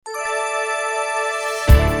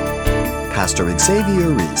Pastor Xavier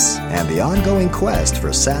Reese and the ongoing quest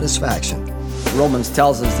for satisfaction. Romans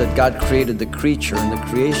tells us that God created the creature and the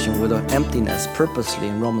creation with an emptiness purposely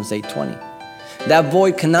in Romans 8:20. That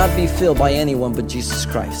void cannot be filled by anyone but Jesus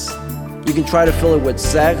Christ. You can try to fill it with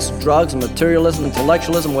sex, drugs, materialism,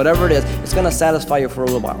 intellectualism, whatever it is. It's going to satisfy you for a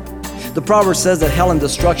little while. The proverb says that hell and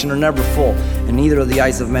destruction are never full, and neither are the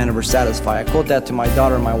eyes of man ever satisfy. I quote that to my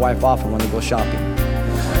daughter and my wife often when they go shopping.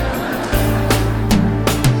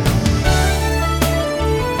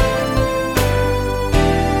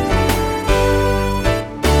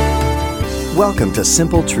 Welcome to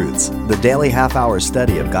Simple Truths, the daily half-hour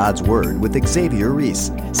study of God's Word with Xavier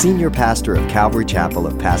Reese, Senior Pastor of Calvary Chapel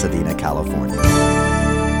of Pasadena, California.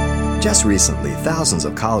 Just recently, thousands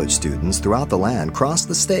of college students throughout the land crossed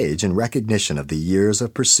the stage in recognition of the years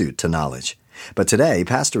of pursuit to knowledge. But today,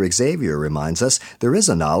 Pastor Xavier reminds us there is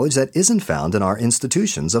a knowledge that isn't found in our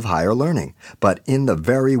institutions of higher learning, but in the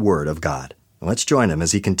very Word of God. Let's join him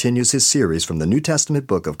as he continues his series from the New Testament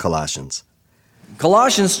book of Colossians.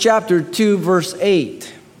 Colossians chapter 2, verse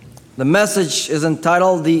 8. The message is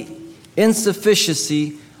entitled, The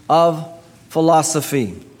Insufficiency of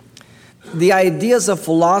Philosophy. The ideas of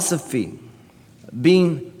philosophy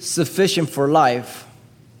being sufficient for life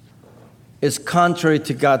is contrary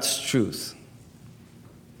to God's truth.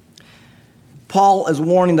 Paul is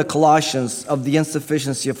warning the Colossians of the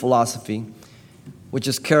insufficiency of philosophy, which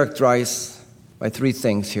is characterized by three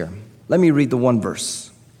things here. Let me read the one verse.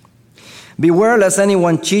 Beware lest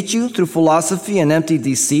anyone cheat you through philosophy and empty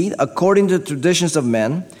deceit, according to the traditions of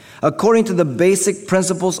men, according to the basic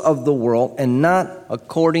principles of the world, and not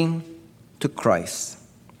according to Christ.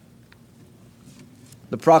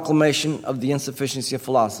 The proclamation of the insufficiency of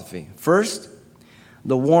philosophy. First,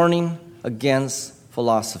 the warning against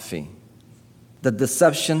philosophy. The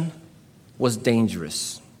deception was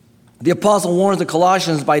dangerous. The apostle warns the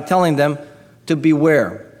Colossians by telling them to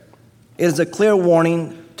beware. It is a clear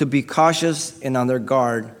warning to be cautious and on their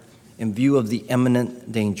guard in view of the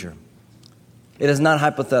imminent danger. It is not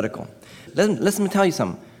hypothetical. Let me tell you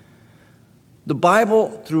something. The Bible,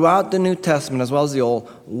 throughout the New Testament as well as the Old,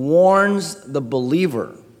 warns the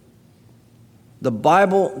believer. The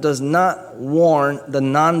Bible does not warn the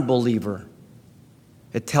non-believer.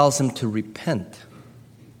 It tells him to repent.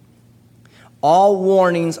 All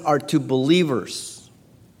warnings are to believers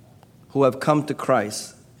who have come to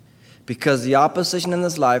Christ, because the opposition in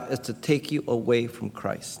this life is to take you away from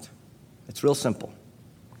Christ. It's real simple.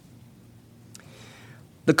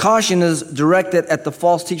 The caution is directed at the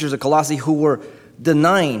false teachers of Colossae who were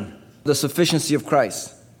denying the sufficiency of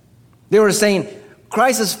Christ. They were saying,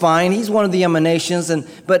 Christ is fine, he's one of the emanations,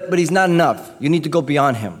 but he's not enough. You need to go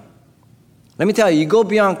beyond him. Let me tell you, you go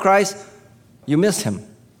beyond Christ, you miss him.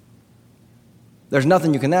 There's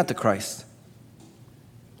nothing you can add to Christ.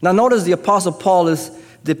 Now notice the Apostle Paul is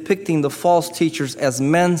depicting the false teachers as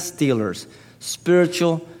men stealers,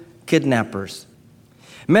 spiritual kidnappers.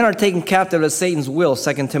 Men are taken captive at Satan's will,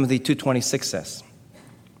 2 Timothy 2:26 says.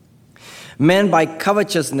 Men by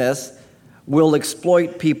covetousness will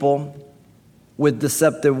exploit people with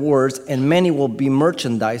deceptive words, and many will be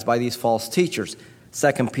merchandised by these false teachers,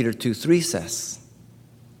 2 Peter 2:3 says.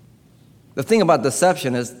 The thing about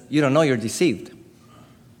deception is you don't know you're deceived.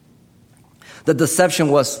 The deception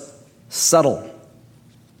was subtle.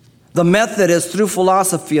 The method is through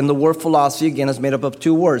philosophy, and the word philosophy, again, is made up of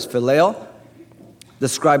two words. Phileo,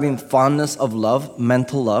 describing fondness of love,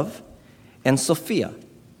 mental love, and Sophia,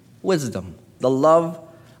 wisdom, the love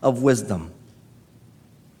of wisdom.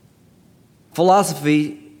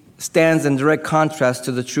 Philosophy stands in direct contrast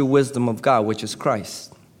to the true wisdom of God, which is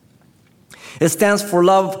Christ. It stands for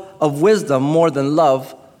love of wisdom more than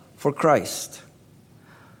love for Christ.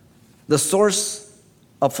 The source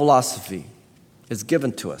of philosophy is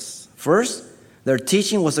given to us. First, their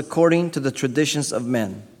teaching was according to the traditions of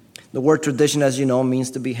men. The word tradition, as you know, means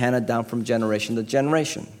to be handed down from generation to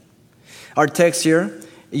generation. Our text here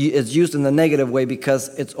is used in the negative way because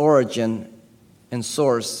its origin and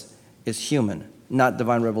source is human, not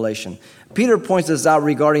divine revelation. Peter points this out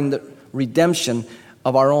regarding the redemption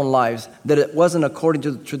of our own lives, that it wasn't according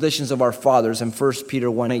to the traditions of our fathers in 1 Peter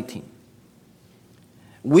 1:18.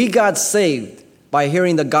 We got saved by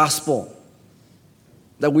hearing the gospel,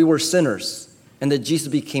 that we were sinners and that Jesus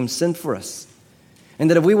became sin for us. And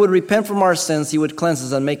that if we would repent from our sins, he would cleanse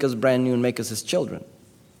us and make us brand new and make us his children.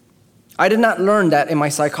 I did not learn that in my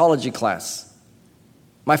psychology class,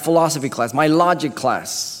 my philosophy class, my logic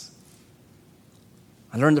class.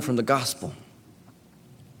 I learned it from the gospel.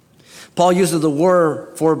 Paul uses the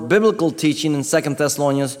word for biblical teaching in 2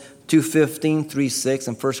 Thessalonians 2:15, 3:6,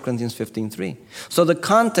 and 1 Corinthians 15:3. So the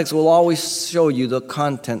context will always show you the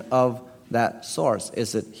content of that source.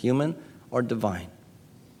 Is it human or divine?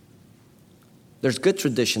 There's good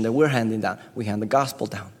tradition that we're handing down. We hand the gospel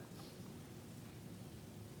down.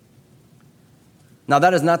 Now,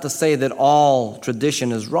 that is not to say that all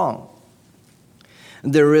tradition is wrong.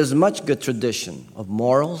 There is much good tradition of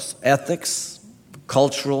morals, ethics,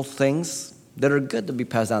 cultural things that are good to be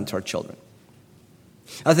passed down to our children.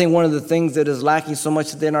 I think one of the things that is lacking so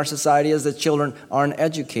much today in our society is that children aren't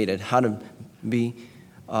educated how to be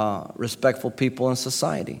respectful people in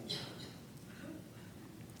society.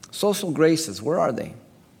 Social graces, where are they?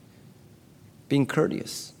 Being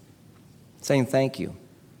courteous, saying thank you.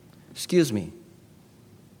 Excuse me.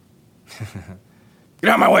 Get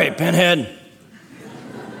out of my way, pinhead.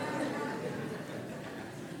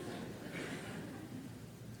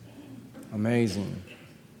 Amazing.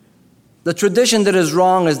 The tradition that is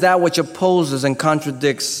wrong is that which opposes and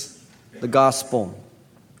contradicts the gospel,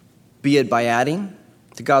 be it by adding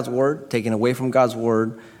to God's word, taking away from God's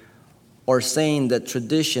word, or saying that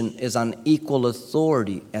tradition is on equal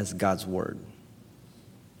authority as God's word.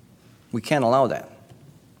 We can't allow that.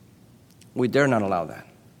 We dare not allow that.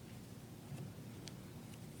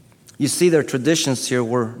 You see, their traditions here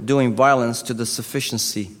were doing violence to the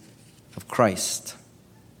sufficiency of Christ.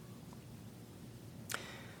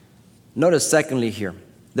 Notice, secondly, here,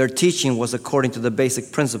 their teaching was according to the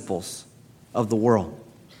basic principles of the world.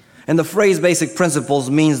 And the phrase basic principles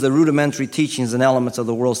means the rudimentary teachings and elements of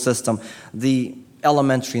the world system, the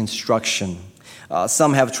elementary instruction.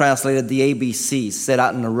 Some have translated the ABCs set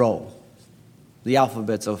out in a row, the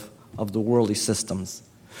alphabets of the worldly systems.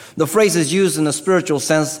 The phrase is used in a spiritual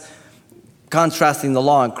sense, contrasting the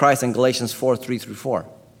law in Christ in Galatians 4:3-4.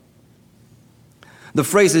 The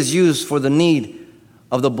phrase is used for the need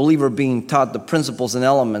of the believer being taught the principles and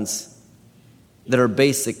elements that are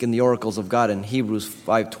basic in the oracles of God in Hebrews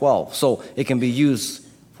 5:12. So it can be used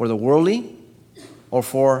for the worldly or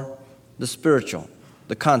for the spiritual.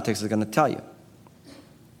 The context is going to tell you.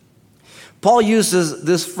 Paul uses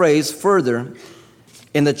this phrase further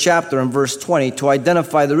in the chapter in verse 20 to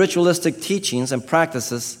identify the ritualistic teachings and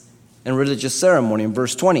practices in religious ceremony in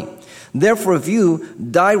verse 20. Therefore, if you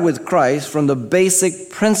died with Christ from the basic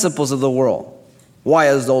principles of the world, why,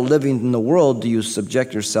 as though living in the world, do you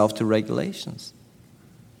subject yourself to regulations?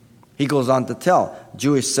 He goes on to tell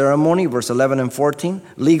Jewish ceremony, verse 11 and 14,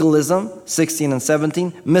 legalism, 16 and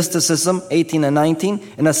 17, mysticism, 18 and 19,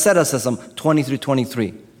 and asceticism,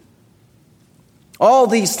 20-23. All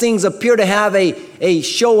these things appear to have a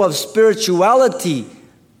show of spirituality,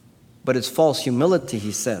 but it's false humility,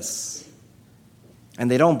 he says.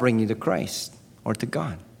 And they don't bring you to Christ or to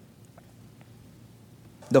God.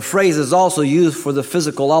 The phrase is also used for the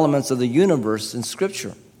physical elements of the universe in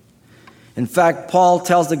Scripture. In fact, Paul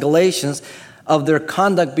tells the Galatians of their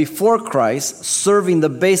conduct before Christ, serving the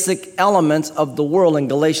basic elements of the world in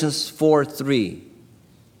Galatians 4:3,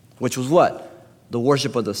 which was what? The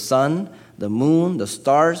worship of the sun, the moon, the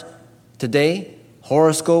stars. Today,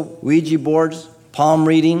 horoscope, Ouija boards, palm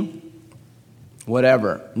reading,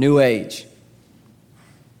 whatever, New Age.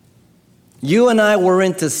 You and I were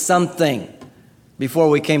into something before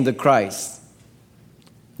we came to Christ.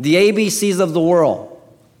 The ABCs of the world.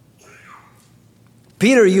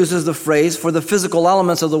 Peter uses the phrase for the physical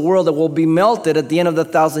elements of the world that will be melted at the end of the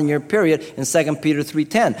 1,000-year period in 2 Peter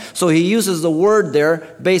 3:10. So he uses the word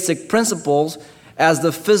there, basic principles, as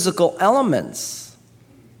the physical elements.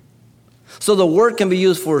 So the word can be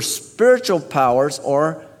used for spiritual powers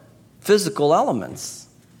or physical elements.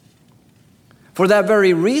 For that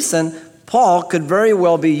very reason, Paul could very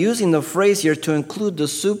well be using the phrase here to include the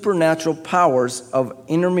supernatural powers of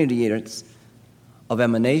intermediaries, of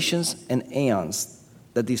emanations and aeons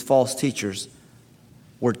that these false teachers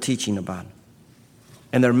were teaching about.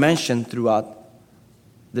 And they're mentioned throughout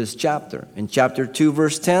this chapter. In chapter 2,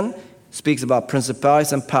 verse 10, speaks about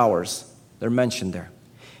principalities and powers. They're mentioned there.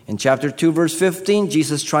 In chapter 2, verse 15,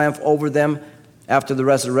 Jesus triumphed over them after the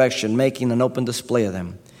resurrection, making an open display of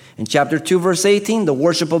them. In chapter 2, verse 18, the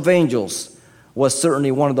worship of angels was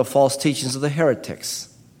certainly one of the false teachings of the heretics.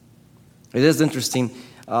 It is interesting.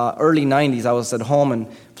 Early 90s, I was at home and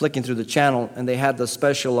flicking through the channel, and they had the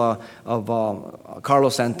special of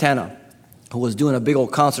Carlos Santana, who was doing a big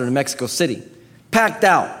old concert in Mexico City. Packed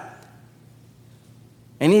out.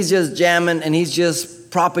 And he's just jamming, and he's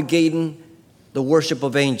just propagating the worship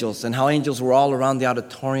of angels and how angels were all around the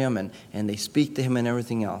auditorium, and they speak to him and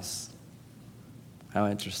everything else. How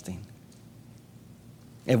interesting.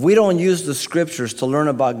 If we don't use the scriptures to learn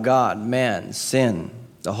about God, man, sin,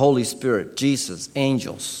 the Holy Spirit, Jesus,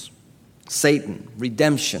 angels, Satan,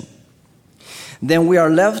 redemption, then we are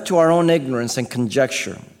left to our own ignorance and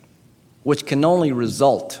conjecture, which can only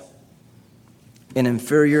result in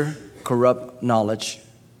inferior, corrupt knowledge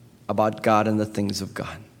about God and the things of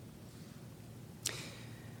God.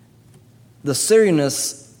 The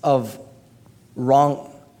seriousness of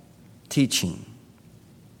wrong teaching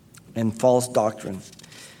and false doctrine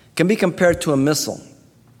can be compared to a missile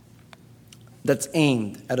that's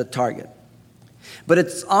aimed at a target. But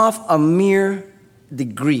it's off a mere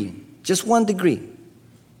degree, just 1 degree.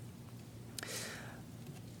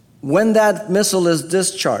 When that missile is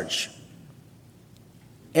discharged,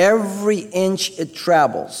 every inch it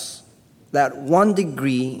travels, that 1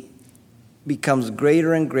 degree becomes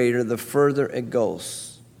greater and greater the further it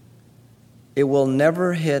goes. It will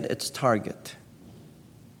never hit its target.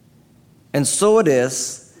 And so it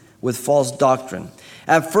is with false doctrine.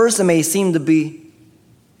 At first, it may seem to be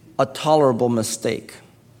a tolerable mistake,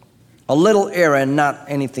 a little error and not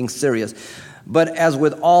anything serious. But as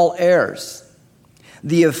with all errors,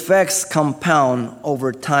 the effects compound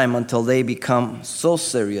over time until they become so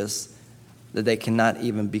serious that they cannot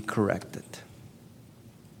even be corrected.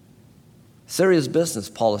 Serious business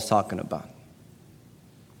Paul is talking about.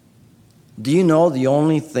 Do you know the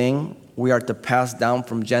only thing we are to pass down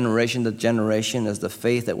from generation to generation is the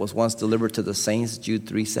faith that was once delivered to the saints, Jude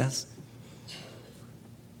 3 says?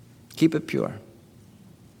 Keep it pure.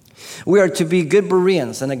 We are to be good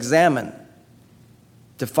Bereans and examine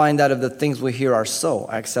to find out if the things we hear are so,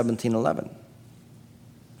 Acts 17:11.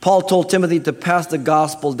 Paul told Timothy to pass the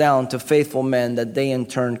gospel down to faithful men that they in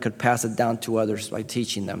turn could pass it down to others by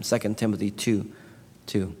teaching them, 2 Timothy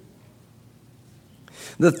 2:2.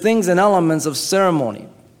 The things and elements of ceremony,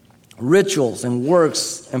 rituals and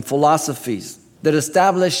works and philosophies that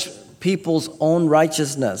establish people's own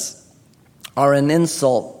righteousness are an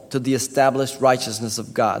insult to the established righteousness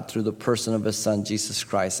of God through the person of His Son, Jesus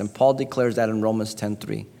Christ. And Paul declares that in Romans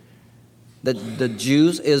 10:3. That the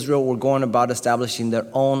Jews, Israel, were going about establishing their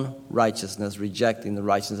own righteousness, rejecting the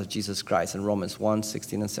righteousness of Jesus Christ in Romans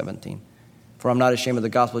 1:16 and 17. For I'm not ashamed of the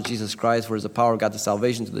gospel of Jesus Christ, for it is the power of God to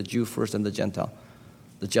salvation to the Jew first and the Gentile.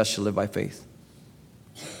 The just shall live by faith.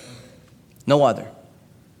 No other.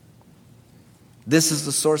 This is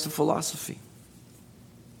the source of philosophy.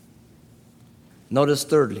 Notice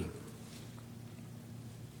thirdly,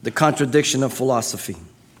 the contradiction of philosophy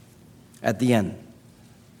at the end.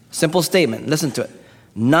 Simple statement, listen to it.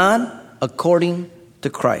 Not according to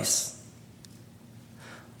Christ.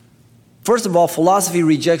 First of all, philosophy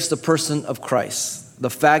rejects the person of Christ. The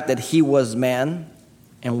fact that He was man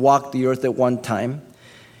and walked the earth at one time.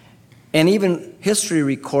 And even history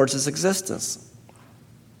records His existence.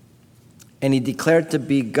 And He declared to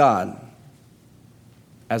be God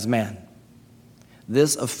as man.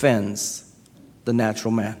 This offends the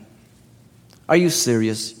natural man. Are you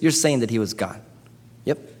serious? You're saying that He was God?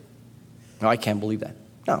 Yep. No, I can't believe that.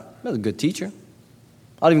 No, He was a good teacher.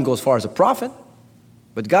 I'll even go as far as a prophet.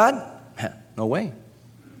 But God? No way.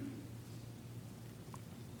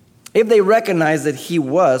 If they recognize that He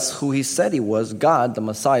was who He said He was, God, the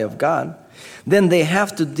Messiah of God, then they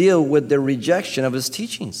have to deal with their rejection of His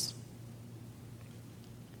teachings.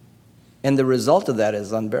 And the result of that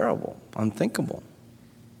is unbearable, unthinkable.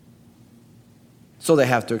 So they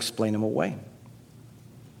have to explain Him away.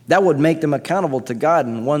 That would make them accountable to God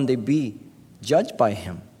and one day be judged by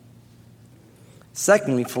Him.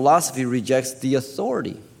 Secondly, philosophy rejects the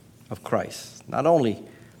authority of Christ. Not only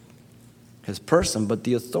His person, but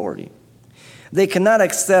the authority. They cannot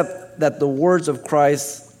accept that the words of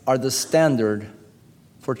Christ are the standard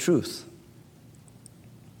for truth.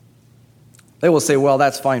 They will say, well,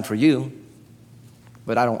 that's fine for you,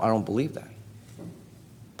 but I don't believe that.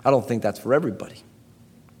 I don't think that's for everybody.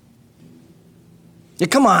 Yeah,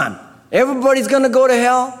 come on, everybody's going to go to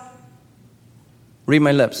hell? Read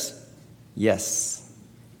my lips. Yes.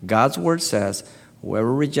 God's word says,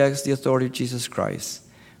 whoever rejects the authority of Jesus Christ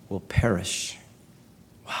will perish.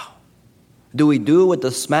 Wow. Do we do it with the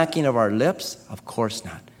smacking of our lips? Of course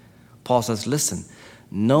not. Paul says, listen,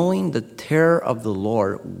 knowing the terror of the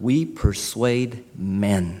Lord, we persuade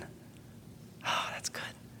men. Oh, that's good.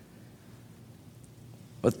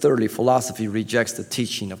 But thirdly, philosophy rejects the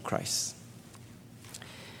teaching of Christ.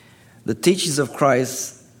 The teachings of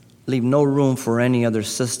Christ leave no room for any other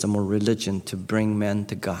system or religion to bring men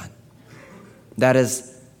to God. That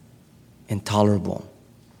is intolerable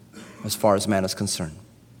as far as man is concerned.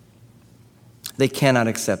 They cannot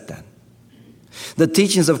accept that. The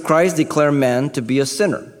teachings of Christ declare man to be a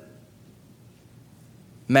sinner.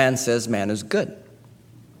 Man says man is good.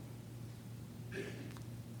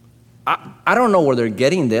 I don't know where they're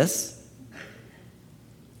getting this.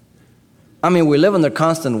 I mean, we live under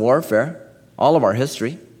constant warfare, all of our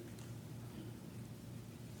history.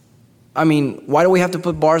 I mean, why do we have to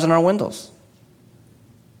put bars on our windows?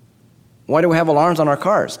 Why do we have alarms on our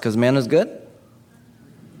cars? Because man is good?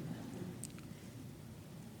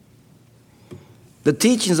 The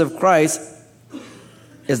teachings of Christ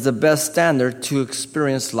is the best standard to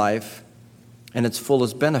experience life and its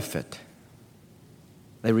fullest benefit.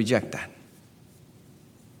 They reject that.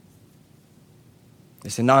 They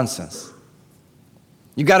say nonsense.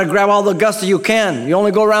 You got to grab all the gusto you can. You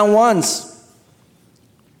only go around once.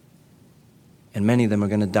 And many of them are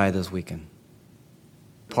going to die this weekend.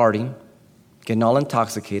 Partying, getting all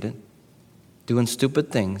intoxicated, doing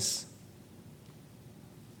stupid things.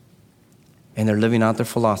 And they're living out their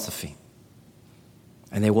philosophy.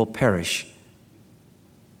 And they will perish.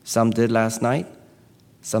 Some did last night,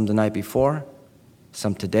 some the night before,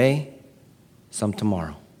 some today, some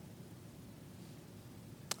tomorrow.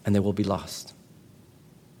 And they will be lost.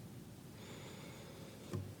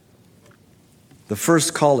 The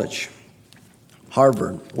first college,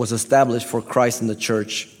 Harvard, was established for Christ and the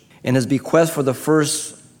church, and his bequest for the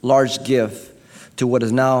first large gift to what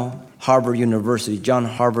is now Harvard University. John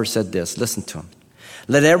Harvard said this, listen to him.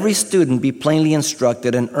 Let every student be plainly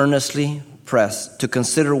instructed and earnestly pressed to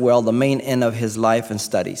consider well the main end of his life and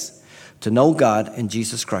studies, to know God and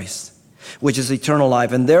Jesus Christ, which is eternal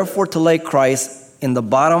life, and therefore to lay Christ in the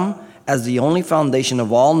bottom as the only foundation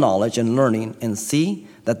of all knowledge and learning, and see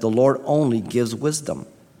that the Lord only gives wisdom.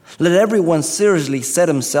 Let everyone seriously set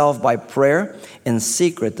himself by prayer in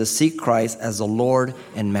secret to seek Christ as the Lord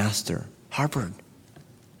and Master. Harvard.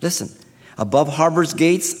 Listen, above Harvard's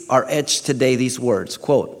gates are etched today these words,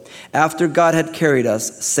 quote, after God had carried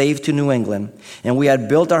us safe to New England, and we had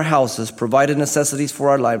built our houses, provided necessities for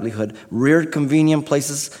our livelihood, reared convenient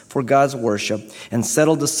places for God's worship, and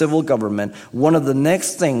settled the civil government, one of the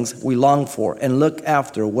next things we longed for and looked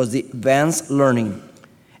after was the advanced learning,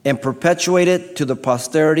 and perpetuated to the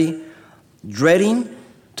posterity, dreading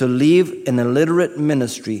to leave an illiterate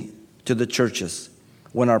ministry to the churches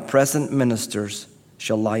when our present ministers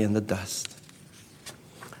shall lie in the dust.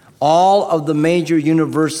 All of the major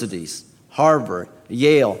universities, Harvard,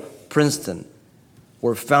 Yale, Princeton,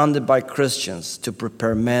 were founded by Christians to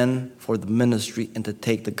prepare men for the ministry and to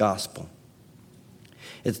take the gospel.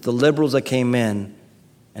 It's the liberals that came in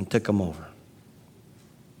and took them over.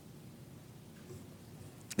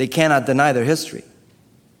 They cannot deny their history.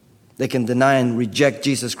 They can deny and reject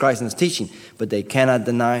Jesus Christ and his teaching, but they cannot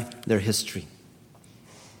deny their history.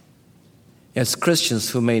 It's Christians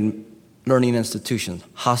who made learning institutions,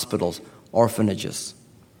 hospitals, orphanages.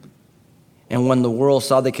 And when the world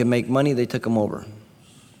saw they could make money, they took them over.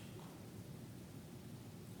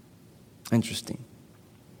 Interesting.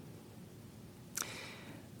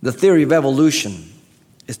 The theory of evolution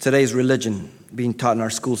is today's religion being taught in our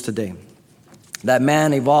schools today. That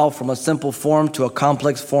man evolved from a simple form to a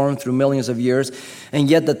complex form through millions of years, and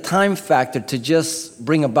yet the time factor to just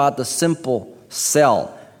bring about the simple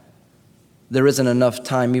cell, there isn't enough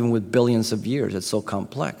time even with billions of years. It's so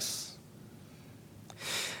complex.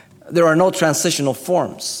 There are no transitional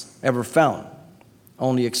forms ever found,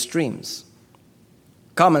 only extremes.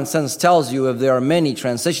 Common sense tells you if there are many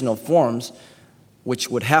transitional forms, which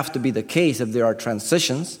would have to be the case if there are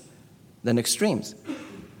transitions, then extremes.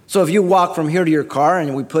 So if you walk from here to your car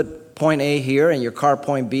and we put point A here and your car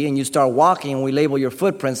point B and you start walking and we label your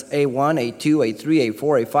footprints A1, A2, A3,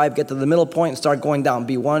 A4, A5, get to the middle point and start going down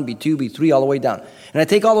B1, B2, B3, all the way down. And I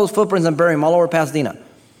take all those footprints and bury them all over Pasadena.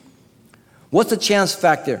 What's the chance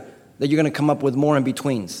factor that you're going to come up with more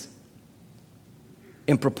in-betweens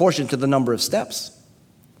in proportion to the number of steps?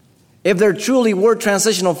 If there truly were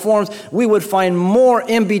transitional forms, we would find more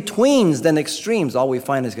in-betweens than extremes. All we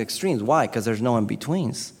find is extremes. Why? Because there's no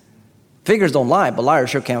in-betweens. Figures don't lie, but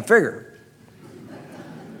liars sure can't figure.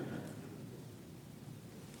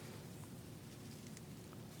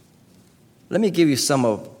 Let me give you some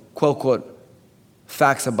of, quote, quote,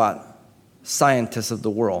 facts about scientists of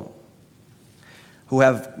the world who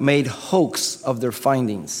have made hoax of their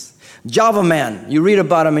findings. Java Man, you read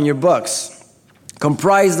about him in your books,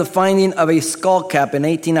 comprised the finding of a skull cap in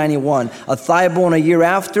 1891, a thigh bone a year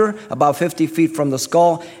after, about 50 feet from the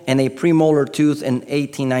skull, and a premolar tooth in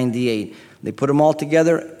 1898. They put them all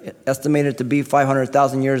together, estimated to be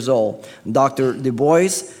 500,000 years old. Dr. Du Bois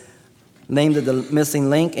named it the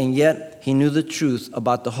missing link, and yet he knew the truth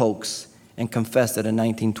about the hoax and confessed it in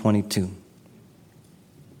 1922.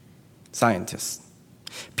 Scientists.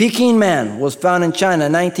 Peking man was found in China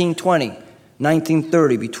in 1920,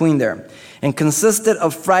 1930, between there, and consisted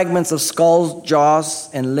of fragments of skulls,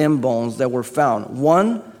 jaws, and limb bones that were found.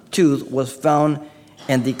 One tooth was found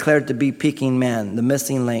and declared to be Peking man, the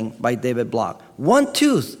missing link, by David Block. One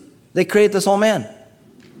tooth. They created this whole man.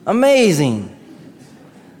 Amazing.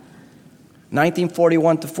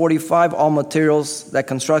 1941 to 45, all materials that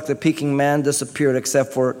construct the Peking man disappeared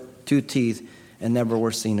except for 2 teeth and never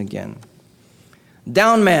were seen again.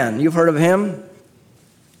 Down man, you've heard of him,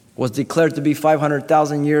 was declared to be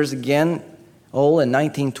 500,000 years again old in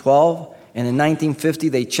 1912. And in 1950,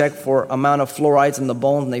 they checked for amount of fluorides in the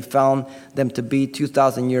bones, and they found them to be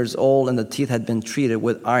 2,000 years old, and the teeth had been treated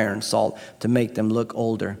with iron salt to make them look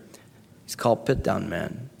older. He's called Pit Down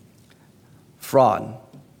Man. Fraud.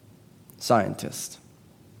 Scientist.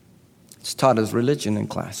 It's taught as religion in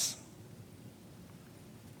class.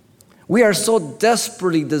 We are so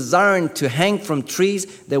desperately desiring to hang from trees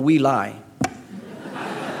that we lie.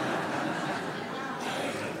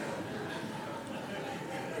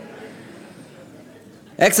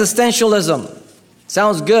 Existentialism.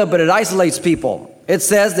 Sounds good, but it isolates people. It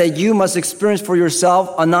says that you must experience for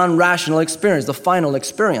yourself a non-rational experience, the final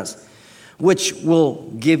experience, which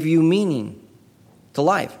will give you meaning to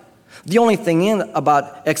life. The only thing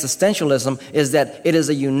about existentialism is that it is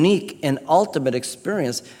a unique and ultimate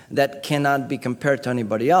experience that cannot be compared to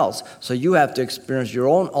anybody else. So you have to experience your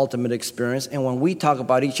own ultimate experience. And when we talk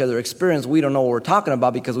about each other's experience, we don't know what we're talking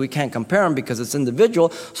about because we can't compare them because it's individual.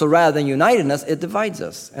 So rather than uniting us, it divides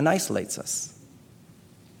us and isolates us.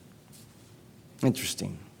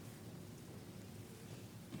 Interesting.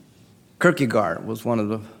 Kierkegaard was one of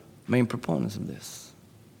the main proponents of this.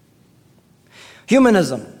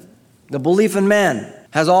 Humanism. The belief in man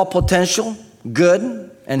has all potential,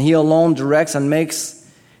 good, and he alone directs and makes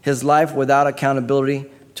his life without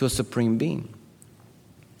accountability to a supreme being.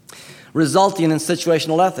 Resulting in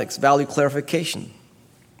situational ethics, value clarification,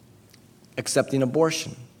 accepting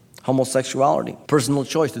abortion, homosexuality, personal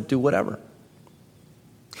choice to do whatever.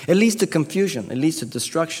 It leads to confusion, it leads to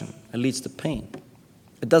destruction, it leads to pain.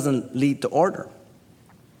 It doesn't lead to order.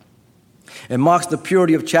 It mocks the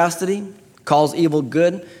purity of chastity, calls evil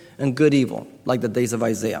good, and good evil, like the days of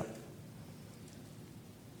Isaiah.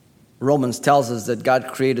 Romans tells us that God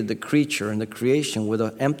created the creature and the creation with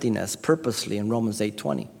an emptiness purposely in Romans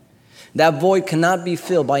 8:20. That void cannot be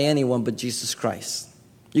filled by anyone but Jesus Christ.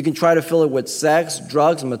 You can try to fill it with sex,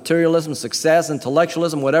 drugs, materialism, success,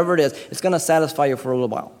 intellectualism, whatever it is. It's going to satisfy you for a little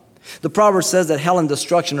while. The proverb says that hell and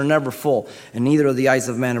destruction are never full, and neither of the eyes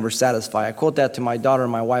of man ever satisfy. I quote that to my daughter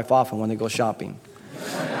and my wife often when they go shopping.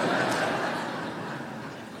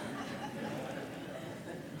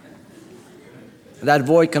 That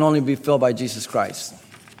void can only be filled by Jesus Christ.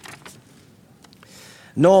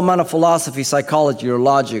 No amount of philosophy, psychology, or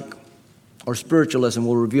logic, or spiritualism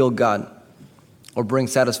will reveal God or bring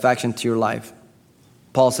satisfaction to your life.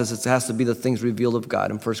 Paul says it has to be the things revealed of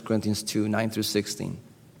God in 1 Corinthians 2, 9 through 16.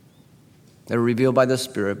 They're revealed by the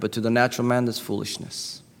Spirit, but to the natural man, that's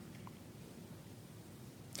foolishness.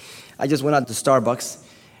 I just went out to Starbucks,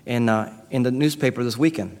 and in the newspaper this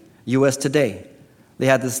weekend, U.S. Today, they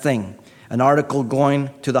had this thing. An article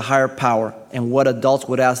going to the higher power and what adults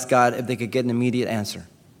would ask God if they could get an immediate answer.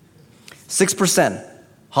 6%,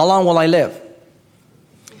 how long will I live?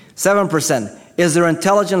 7%, is there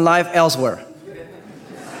intelligent life elsewhere?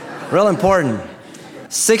 Real important.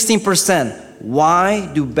 16%, why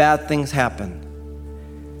do bad things happen?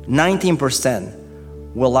 19%,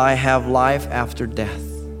 will I have life after death?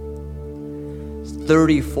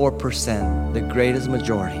 34%, the greatest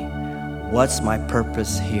majority, what's my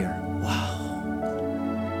purpose here? Wow.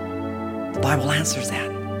 The Bible answers that.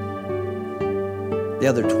 The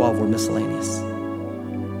other 12 were miscellaneous.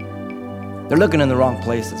 They're looking in the wrong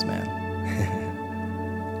places, man.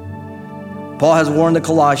 Paul has warned the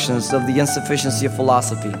Colossians of the insufficiency of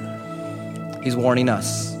philosophy. He's warning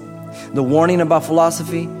us. The warning about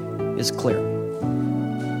philosophy is clear.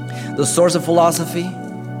 The source of philosophy,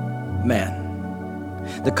 man.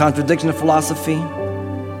 The contradiction of philosophy,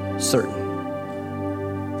 certain.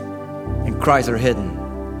 In Christ are hidden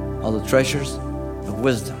all the treasures of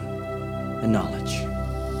wisdom and knowledge.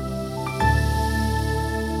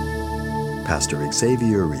 Pastor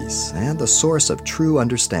Xavier Reese, and the source of true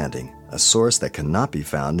understanding, a source that cannot be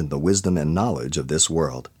found in the wisdom and knowledge of this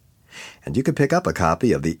world. And you can pick up a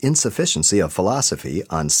copy of The Insufficiency of Philosophy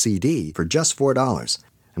on CD for just $4.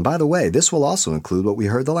 And by the way, this will also include what we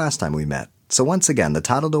heard the last time we met. So once again, the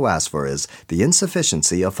title to ask for is The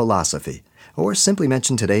Insufficiency of Philosophy, or simply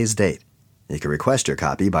mention today's date. You can request your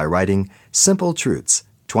copy by writing Simple Truths,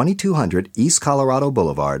 2200 East Colorado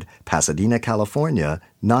Boulevard, Pasadena, California,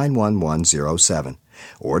 91107.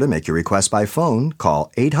 Or to make your request by phone,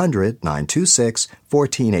 call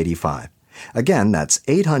 800-926-1485. Again, that's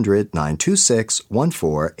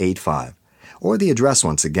 800-926-1485. Or the address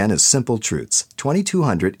once again is Simple Truths,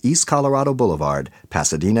 2200 East Colorado Boulevard,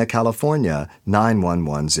 Pasadena, California,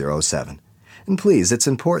 91107. And please, it's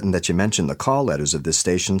important that you mention the call letters of this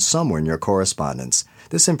station somewhere in your correspondence.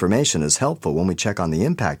 This information is helpful when we check on the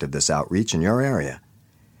impact of this outreach in your area.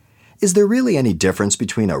 Is there really any difference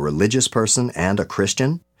between a religious person and a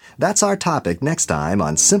Christian? That's our topic next time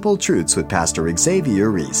on Simple Truths with Pastor Xavier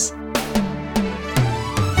Reese.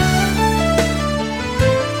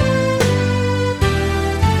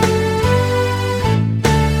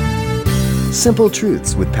 Simple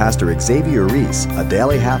Truths with Pastor Xavier Reese, a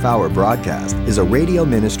daily half-hour broadcast, is a radio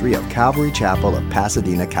ministry of Calvary Chapel of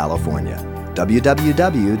Pasadena, California.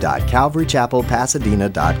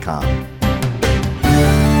 www.calvarychapelpasadena.com.